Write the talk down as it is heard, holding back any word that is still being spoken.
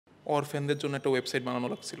অরফ্যানদের জন্য একটা ওয়েবসাইট বানানো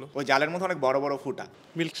লাগছিল। ওই জালের মধ্যে অনেক বড় বড় ফুটা।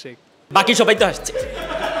 মিল্কশেক। বাকি সবাই তো হাসছে,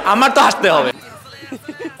 আমার তো হাসতে হবে।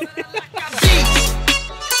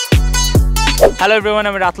 Hello everyone,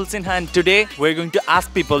 I'm Ratul Sinha and today we're going to ask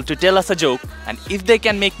people to tell us a joke and if they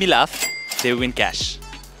can make me laugh, they win cash.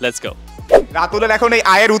 Let's go. রাতুলের এখন এই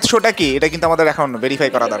আয়ের উৎসটা কি এটা কিন্তু আমাদের এখন ভেরিফাই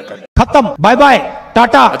করা দরকার। খতম, বাই বাই,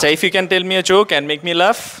 টাটা। আচ্ছা, if you can tell me a joke and make me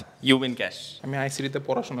laugh, you win cash. আমি আইসিডিতে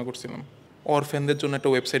পড়াশোনা করছিলাম, অরফ্যানদের জন্য একটা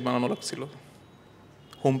ওয়েবসাইট বানানো লাগছিল,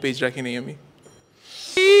 হোম পেজ রাখি নেই আমি।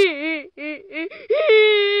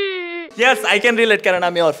 Yes, I can relate কারণ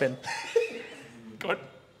আমি অরফ্যান।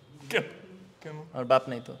 কেন? আর বাপ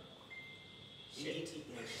নাই তো।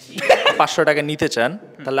 500 টাকা নিতে চান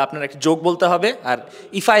তাহলে আপনার একটা জোক বলতে হবে আর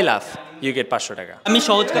ইফ আই লাফ ইউ গেট 500 টাকা। আমি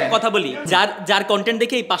সহজ কথা বলি, যার কন্টেন্ট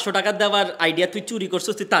দেখে এই 500 টাকা দেওয়ার আইডিয়া তুই চুরি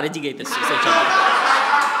করছিস, তুই তারে জিগাইতেছিস।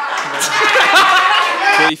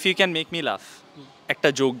 So if you can make me laugh, একটা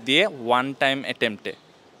জোক দিয়ে one time attempt A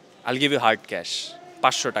I'll give you hard cash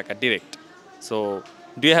 500 টাকা direct. So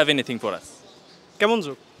do you have anything for us? কেমন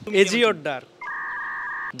জোক? AG or der?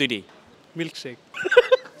 দুইটি। Milkshake.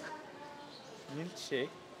 Milkshake.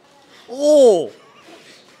 Oh!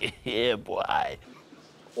 Yeah boy.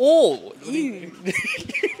 Oh!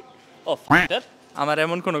 Oh, that? আমার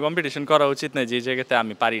এমন কোনো competition করা উচিত না যে জায়গাতে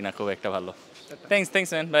আমি পারি না খুব একটা ভালো।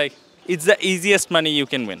 Thanks man, bye. It's the easiest money you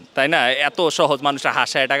can win. তাই না? এত সহজ, মানুষরা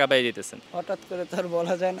হাসায় টাকা পেয়ে যেতেছেন। হঠাৎ করে তার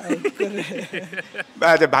বলা যায় না।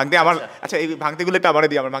 আচ্ছা ভাঙতে আমার, আচ্ছা এই ভাঙতেগুলো একটু আমারে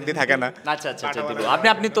দিই, আমার ভাঙতে থাকে না। আচ্ছা দিব।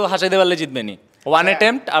 আপনি তো হাসাইতে পারলে জিতবেনই। ওয়ান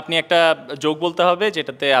অ্যাটেম্পট আপনি একটা জোক বলতে হবে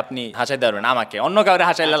যেটাতে আপনি হাসাইতে পারবেন আমাকে, অন্য কাউরে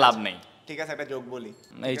হাসাইলে লাভ নেই। ঠিক আছে, একটা জোক বলি।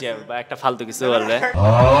 এই যে একটা ফালতু কিছু বলবে।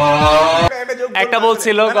 একটা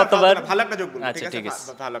বলছিল গতবার। ভালো একটা জোক বলি। আচ্ছা ঠিক আছে,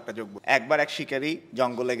 ভালো একটা জোক বলি। একবার এক শিকারী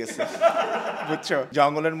জঙ্গলে গেছে, বুঝছো?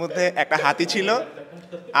 জঙ্গলের মধ্যে একটা হাতি ছিল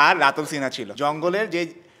আর রাতুল সিনহা ছিল। জঙ্গলের যে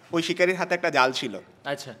ওই শিকারীর হাতে একটা জাল ছিল।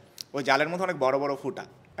 আচ্ছা, ওই জালের মধ্যে অনেক বড় বড় ফুটা।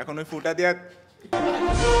 এখন ওই ফুটা দিয়ে,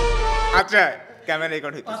 আচ্ছা ক্যামেরা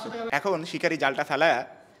রেকর্ড হইতেছে। এখন শিকারী জালটা ফেলায়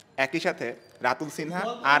একই সাথে রাতুল সিনহা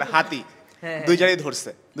আর হাতি দুইটারই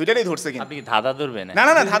ধরছে কিন্তু। আপনি কি ধাঁধা ধরবেন? না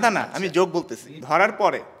ধাঁধা না, আমি জোক বলতেছি। ধরার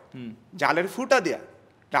পরে জালের ফুটা দিয়া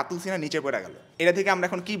রাতুল সিনহা নিচে পড়ে গেল। এটা থেকে আমরা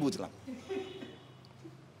এখন কি বুঝলাম?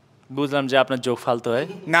 বুঝলাম যে আপনার জোক ফালতু হয়।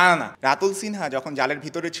 না রাতুল সিনহা যখন জালের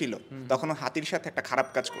ভিতরে ছিল তখন হাতির সাথে একটা খারাপ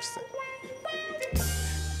কাজ করছে।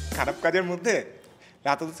 খারাপ কাজের মধ্যে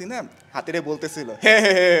রাতুল সিনহা হাতিরে বলতেছিল, হে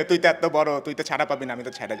তুই তো এত বড়, তুই তো ছাড়া পাবি না, আমি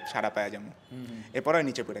তো ছাড়া পাওয়া যাবো। এরপরে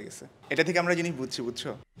নিচে পড়ে গেছে। এটা থেকে আমরা জিনিস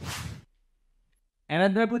বুঝছো?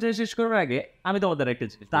 অ্যানাদার পূজা শেষ করার আগে আমি তোমাদের একটা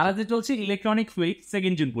জিনিস, তারা যে চলছে ইলেকট্রনিক উইক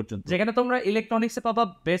 2 জুন পর্যন্ত, যেখানে তোমরা ইলেকট্রনিক্সে পাবা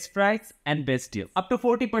best price and best deal, up to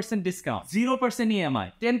 40% discount, 0% EMI,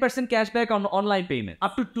 10% cashback on online payment,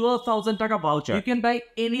 up to 12,000 টাকা voucher. You can buy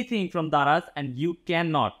anything from Daraz and you can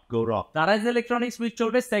not go wrong. Daraz electronics week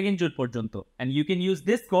চলবে 2 June পর্যন্ত and you can use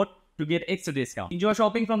this code to get extra discount. Enjoy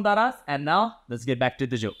shopping from Daraz and now let's get back to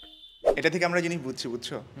the joke. এটা থেকে আমরা জিনিস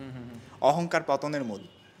বুঝছো? অহংকার পতনের মূল।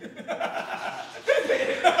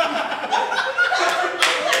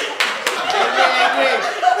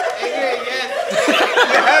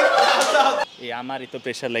 আমারই তো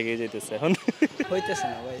প্রেসার লেগে যেতেছে এখন। হইতেছে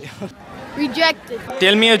না ভাই। Rejected.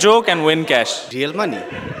 Tell me a joke and win cash. Real money?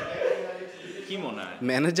 কি মনে হয়?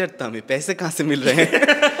 मैनेजर था मैं, पैसे कहाँ से मिल रहे हैं?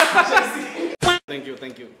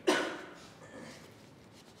 Thank you.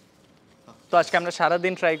 তো আজকে আমরা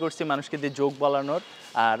সারাদিন ট্রাই করছি মানুষকে দিয়ে জোক বলানোর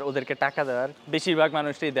আর ওদেরকে টাকা দেওয়ার। বেশিরভাগ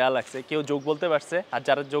মানুষটাই দেওয়া লাগছে, কেউ জোক বলতে পারছে আর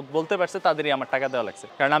যারা জোক বলতে পারছে তাদেরই আমার টাকা দেওয়া লাগছে,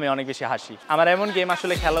 কারণ আমি অনেক বেশি হাসি। আমার এমন গেম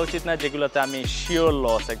আসলে খেলা উচিত না যেগুলোতে আমি শিওর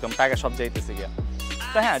লস, একদম টাকা সব যাইতেছে গিয়া।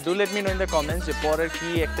 তো হ্যাঁ, do let me no in the comments যে পরের কি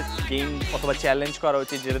একটা গেম অথবা চ্যালেঞ্জ করা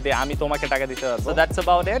উচিত যেটা দিয়ে আমি তোমাকে টাকা দিতে পারবো। So that's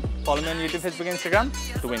about it. Follow me on YouTube, Facebook, Instagram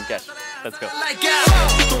to win cash. Let's go.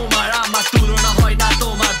 তোমার আমার তুলনা হয় না,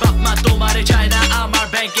 তোমার বাপ মা তোমারে চায় না, আমার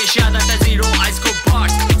ব্যাংকে সাদাটা জিরো